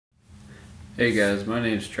Hey guys, my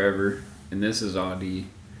name's Trevor and this is Audie.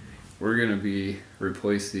 We're going to be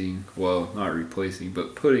replacing, well not replacing,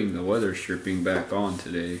 but putting the weather stripping back on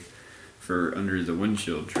today for under the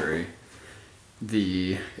windshield tray.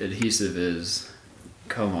 The adhesive has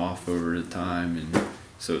come off over the time and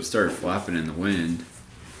so it started flapping in the wind.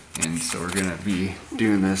 And so we're going to be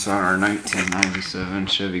doing this on our 1997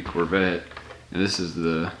 Chevy Corvette. And this is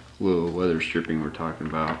the little weather stripping we're talking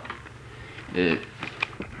about. It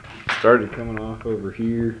started coming off over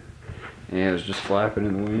here and it was just flapping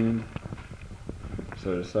in the wind,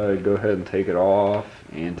 so I decided to go ahead and take it off,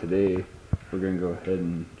 and today we're going to go ahead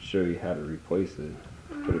and show you how to replace it,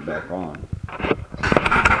 put it back on.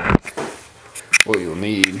 What you'll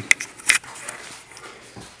need,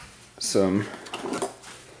 a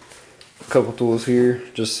couple tools here,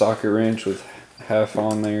 just socket wrench with half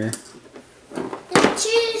on there,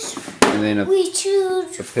 and then a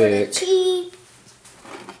pick,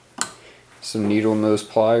 some needle nose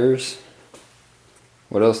pliers.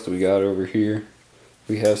 What else do we got over here?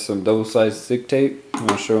 We have some double-sided stick tape. I'm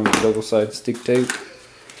going to show them the double-sided stick tape.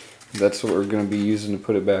 That's what we're going to be using to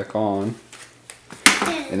put it back on.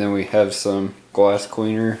 And then we have some glass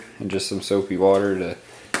cleaner and just some soapy water to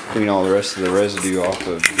clean all the rest of the residue off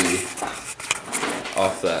of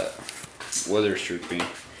that weather stripping.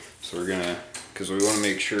 So we're gonna, because we want to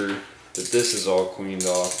make sure that this is all cleaned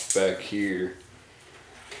off back here.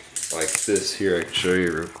 Like this here, I can show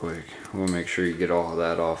you real quick. We'll make sure you get all of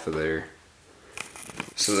that off of there,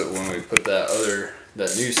 so that when we put that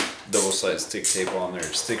new double-sided stick tape on there,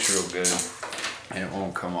 it sticks real good and it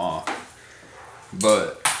won't come off.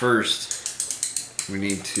 But first, we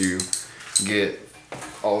need to get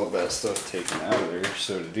all of that stuff taken out of there.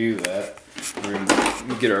 So to do that, we're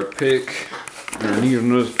gonna get our pick and our needle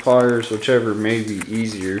nose pliers, whichever may be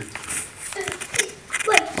easier.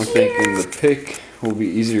 I'm thinking the pick will be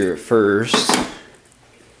easier at first.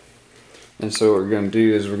 And so what we're going to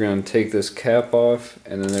do is we're going to take this cap off,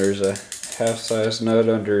 and then there's a half-size nut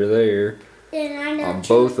under there on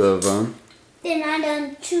both of them. Then I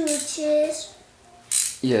done 2 inches.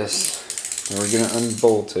 Yes. And we're going to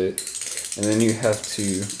unbolt it. And then you have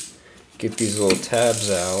to get these little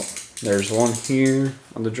tabs out. There's one here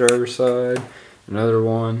on the driver's side, another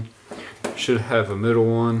one. Should have a middle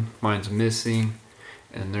one. Mine's missing.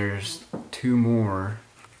 And there's 2 more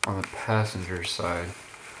on the passenger side.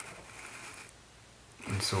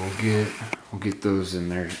 And so we'll get those in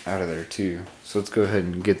there, out of there too. So let's go ahead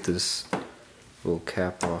and get this little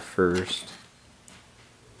cap off first.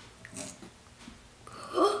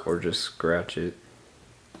 Or just scratch it.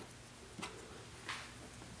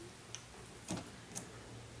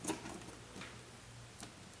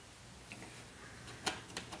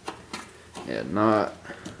 Yeah, not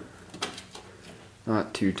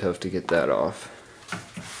too tough to get that off.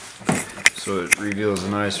 So it reveals a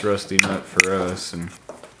nice rusty nut for us, and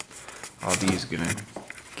Audie's gonna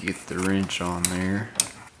get the wrench on there.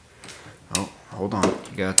 Oh, hold on,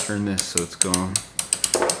 you gotta turn this so it's going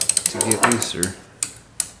to get looser.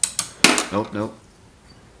 Nope.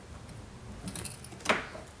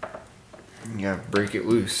 You gotta break it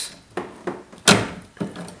loose.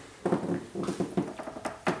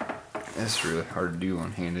 That's really hard to do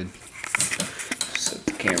one-handed. Set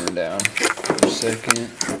the camera down for a second.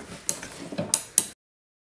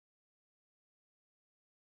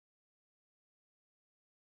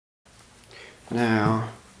 Now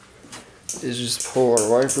is just pull our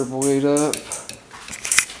wiper blade up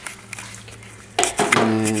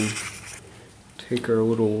and take our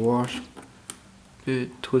little wash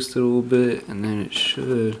bit, twist it a little bit, and then it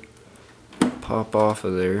should pop off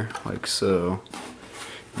of there like so.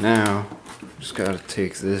 Now just gotta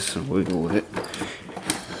take this and wiggle it.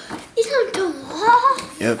 It's gonna come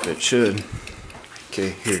off? Yep, it should.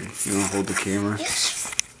 Okay, here, you wanna hold the camera?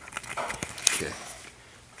 Yes. Okay.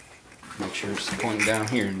 Make sure it's pointing down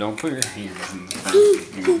here and don't put your hands in the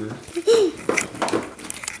maneuver.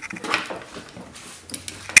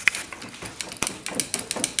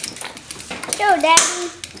 Show, Daddy.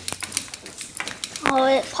 Oh,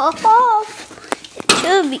 it pop off. It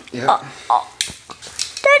should be. Yep.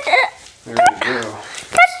 There we go.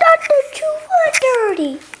 That's not the too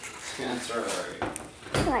dirty. That's alright.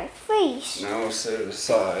 My face. Now we'll set it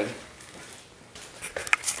aside.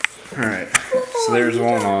 Alright, so there's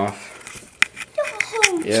one off.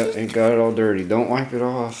 Yep, it got it all dirty. Don't wipe it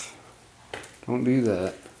off. Don't do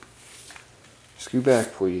that. Scoot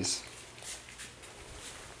back, please.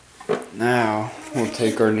 Now, we'll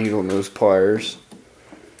take our needle nose pliers.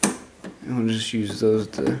 And we'll just use those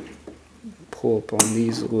to pull up on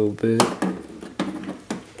these a little bit.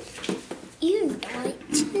 You like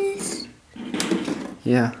this?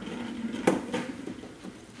 Yeah.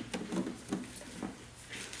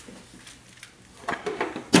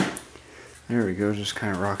 There we go, just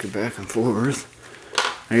kind of rock it back and forth.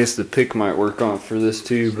 I guess the pick might work on for this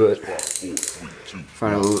too, but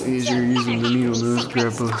find it a little easier using the needle nose,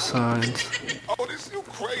 grab both sides. Oh, this you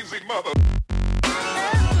crazy mother.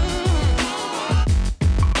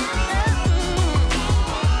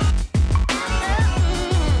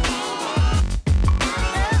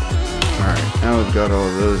 Alright, now we've got all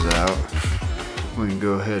those out, we can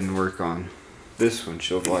go ahead and work on this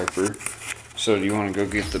windshield wiper. So do you want to go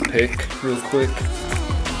get the pick real quick?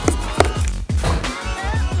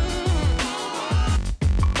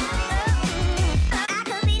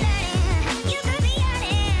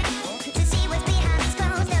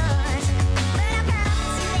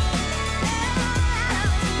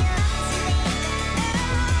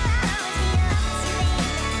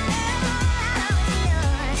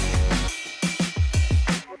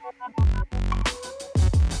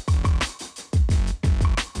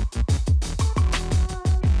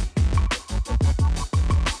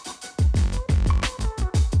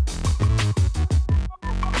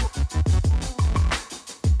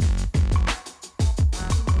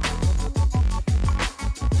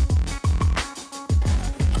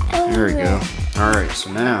 There we go. Alright,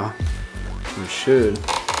 so now we should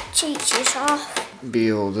take this off. be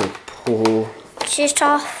able to pull, Just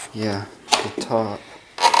off. yeah, the top.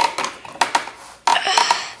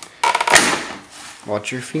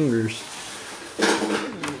 Watch your fingers.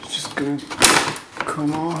 It's just gonna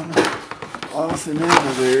come on off and out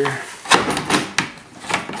of there.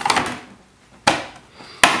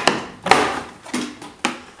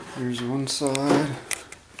 There's one side.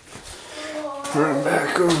 Run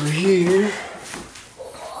back over here.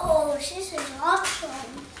 Oh, this is awesome.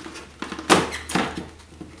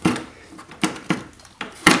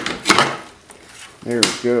 There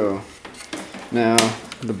we go. Now,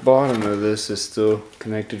 the bottom of this is still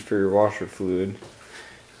connected for your washer fluid.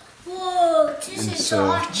 Whoa, this And is so-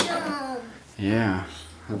 awesome. Yeah,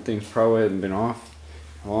 that thing's probably hasn't been off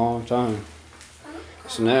a long time.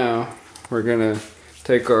 So now, we're gonna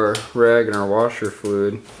take our rag and our washer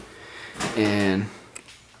fluid and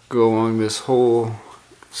go along this whole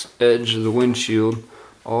edge of the windshield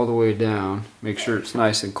all the way down. Make sure it's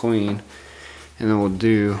nice and clean. And then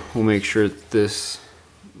we'll make sure that this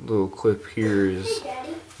little clip here is Hey,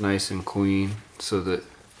 Daddy. nice and clean so that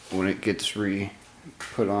when it gets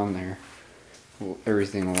put on there,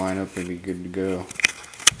 everything will line up and be good to go.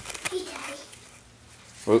 Hey, Daddy.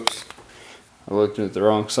 Whoops, I looked at the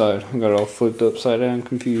wrong side. I got it all flipped upside down,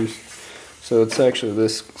 confused. So it's actually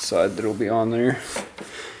this side that'll be on there.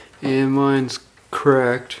 And mine's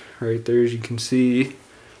cracked right there, as you can see,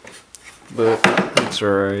 but that's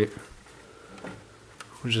alright.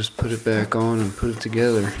 We'll just put it back on and put it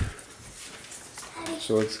together.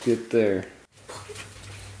 So let's get there.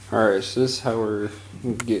 Alright, so this is how we're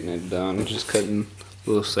getting it done. Just cutting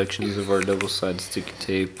little sections of our double-sided sticky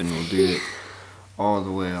tape, and we'll do it all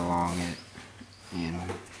the way along it. And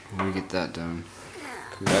when we get that done,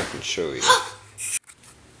 come back and show you.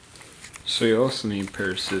 So you also need a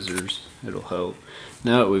pair of scissors. It'll help.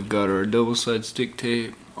 Now that we've got our double-sided stick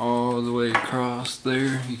tape all the way across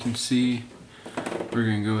there, you can see we're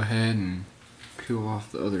going to go ahead and peel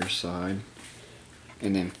off the other side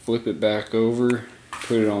and then flip it back over,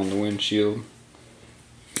 put it on the windshield,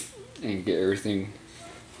 and get everything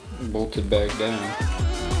bolted back down.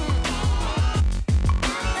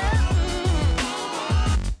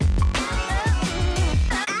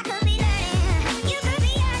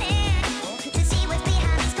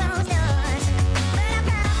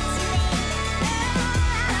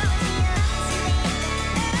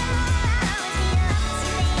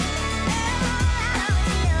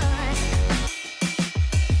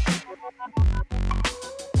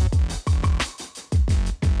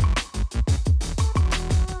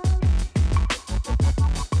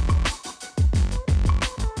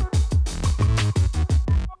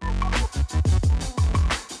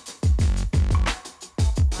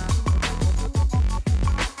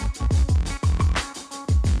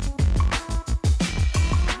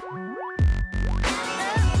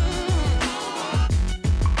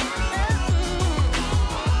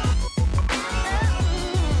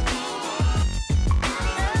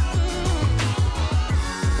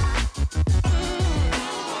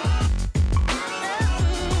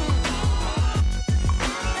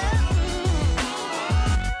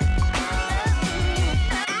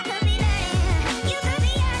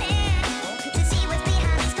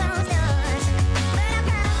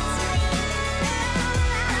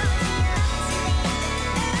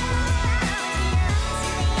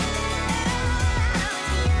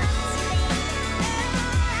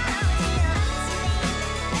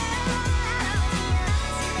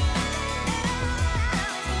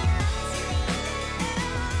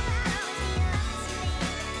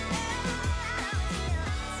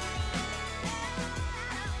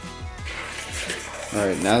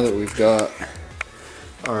 Alright, now that we've got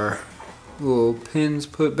our little pins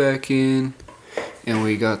put back in and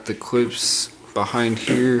we got the clips behind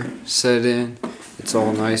here set in, it's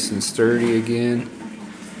all nice and sturdy again.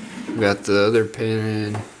 We got the other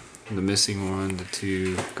pin in, the missing one, the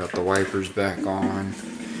two, got the wipers back on,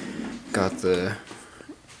 got the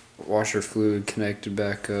washer fluid connected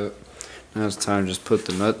back up. Now it's time to just put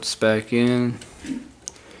the nuts back in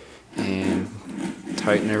and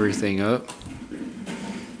tighten everything up,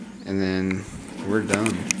 and then we're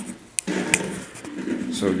done.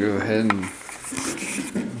 So go ahead and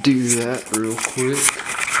do that real quick.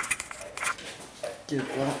 Get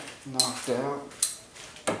that knocked out.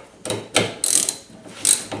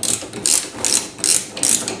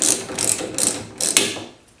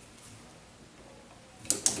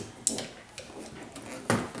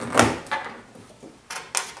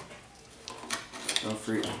 Don't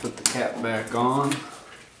forget to put the cap back on.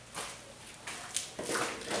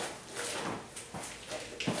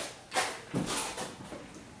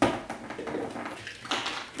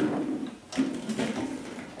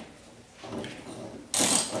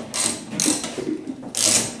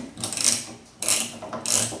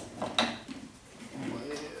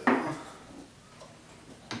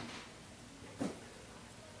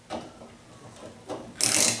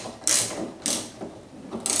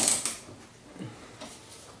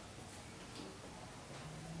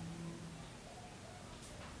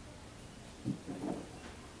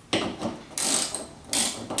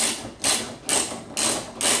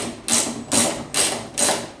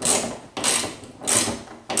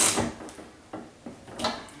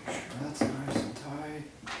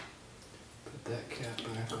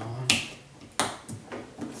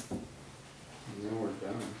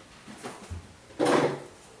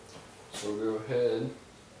 So go ahead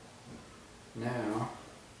now,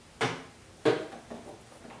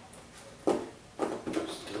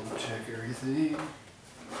 just double check everything.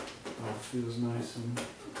 All feels nice and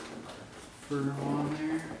firm on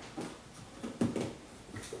there.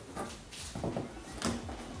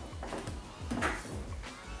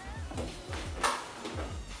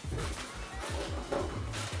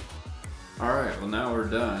 Alright, well now we're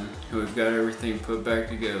done. We've got everything put back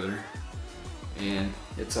together and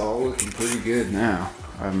it's all looking pretty good now.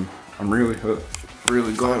 I'm really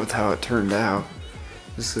glad with how it turned out.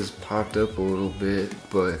 This has popped up a little bit,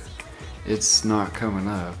 but it's not coming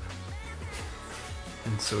up.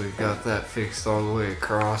 And so we've got that fixed all the way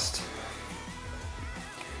across.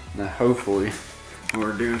 Now hopefully when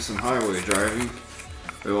we're doing some highway driving,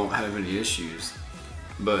 we won't have any issues.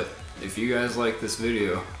 But if you guys like this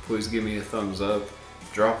video, please give me a thumbs up,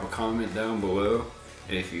 drop a comment down below,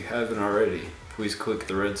 and if you haven't already, please click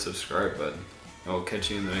the red subscribe button. I will catch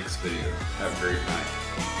you in the next video. Have a great night.